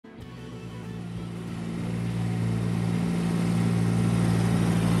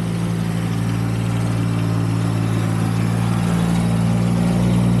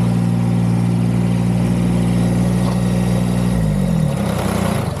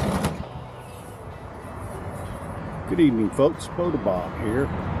Good evening, folks. Bota Bob here.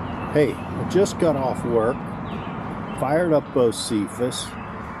 Hey, I just got off work, fired up both Cephas,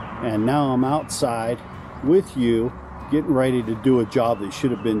 and now I'm outside with you getting ready to do a job that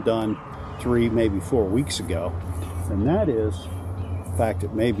should have been done 3, maybe 4 weeks ago. And that is, in fact,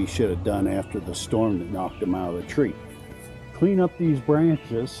 it maybe should have done after the storm that knocked them out of the tree. Clean up these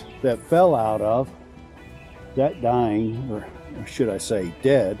branches that fell out of that dying, or should I say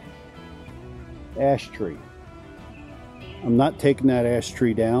dead, ash tree. I'm not taking that ash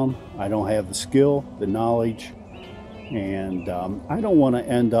tree down. I don't have the skill, the knowledge, and I don't want to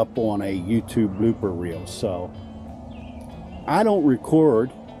end up on a YouTube blooper reel. So I don't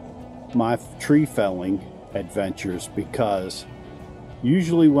record my tree felling adventures because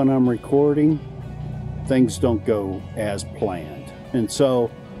usually when I'm recording, things don't go as planned. And so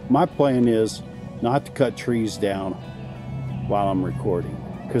my plan is not to cut trees down while I'm recording,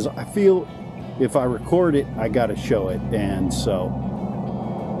 because I feel if I record it, I got to show it. And so,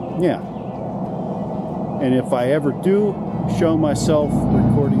 yeah. And if I ever do show myself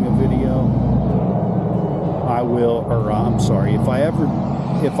recording a video, I will, or I'm sorry, if I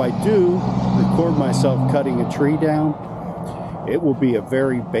do record myself cutting a tree down, it will be a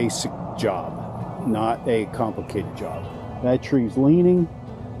very basic job, not a complicated job. That tree's leaning.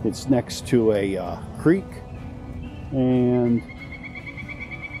 It's next to a creek, and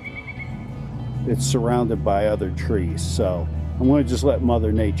it's surrounded by other trees, so I'm going to just let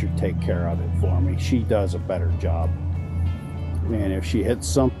Mother Nature take care of it for me. She does a better job, and if she hits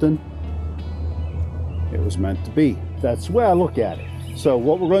something, it was meant to be. That's the way I look at it. So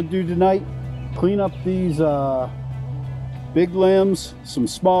what we're going to do tonight, clean up these big limbs, some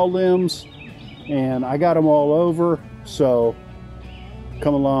small limbs, and I got them all over, so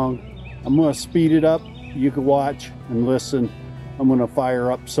come along. I'm going to speed it up. You can watch and listen. I'm going to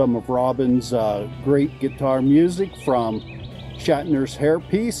fire up some of Robin's great guitar music from Shatner's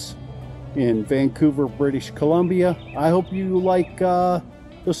Hairpiece in Vancouver, British Columbia. I hope you like the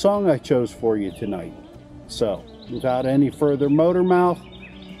song I chose for you tonight. So, without any further motor mouth,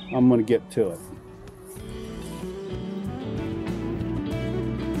 I'm going to get to it.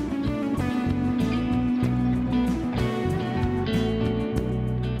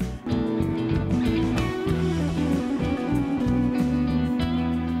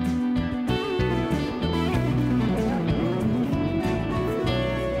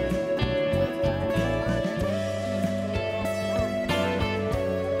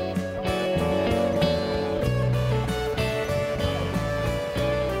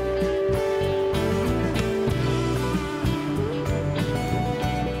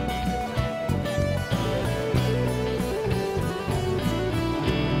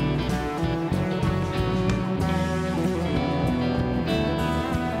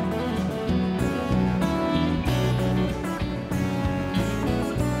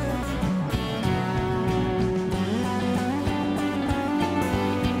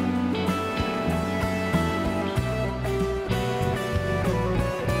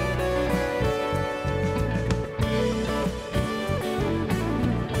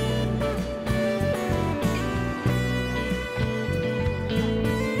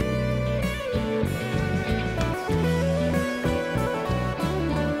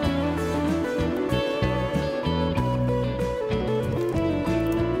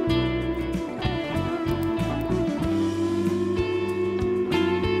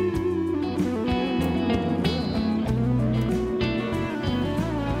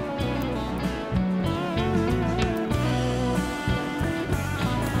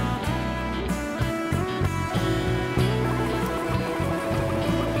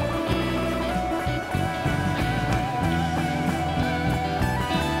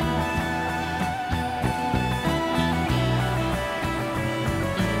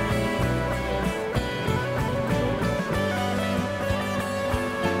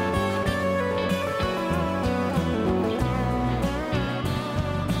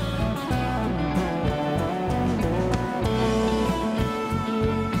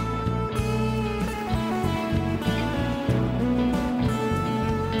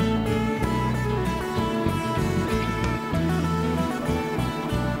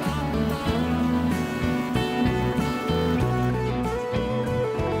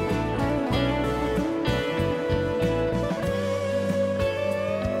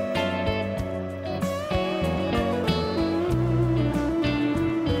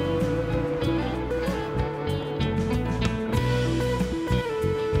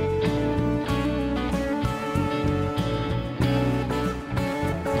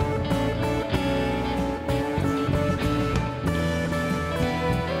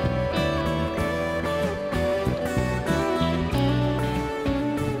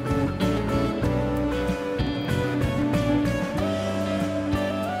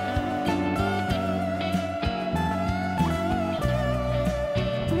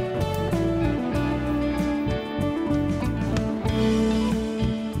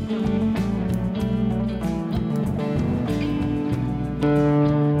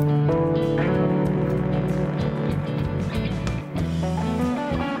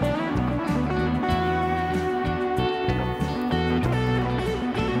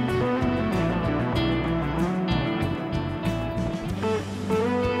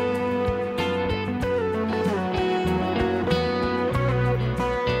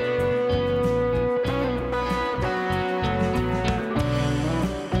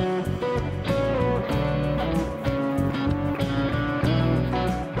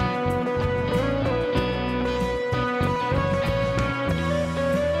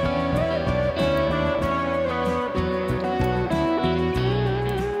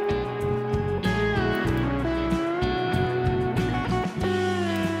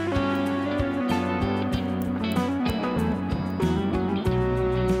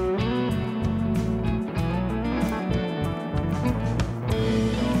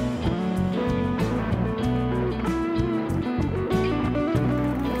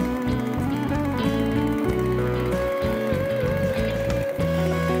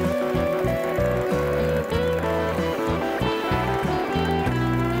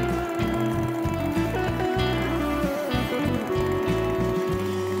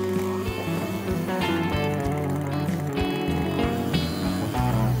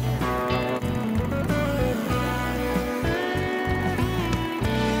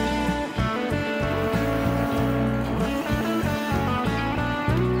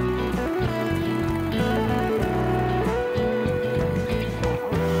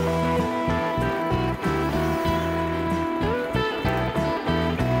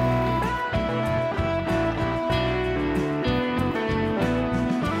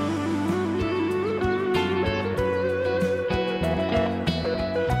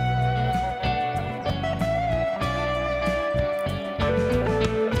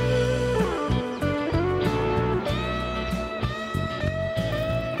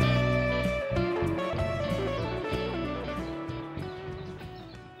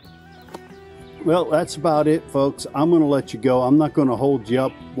 Well, that's about it, folks. I'm going to let you go. I'm not going to hold you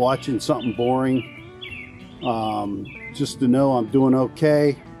up watching something boring. Just to know I'm doing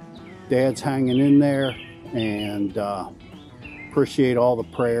okay. Dad's hanging in there, and appreciate all the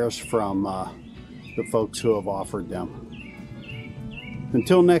prayers from the folks who have offered them.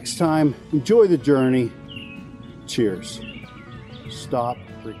 Until next time, enjoy the journey. Cheers. Stop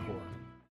recording.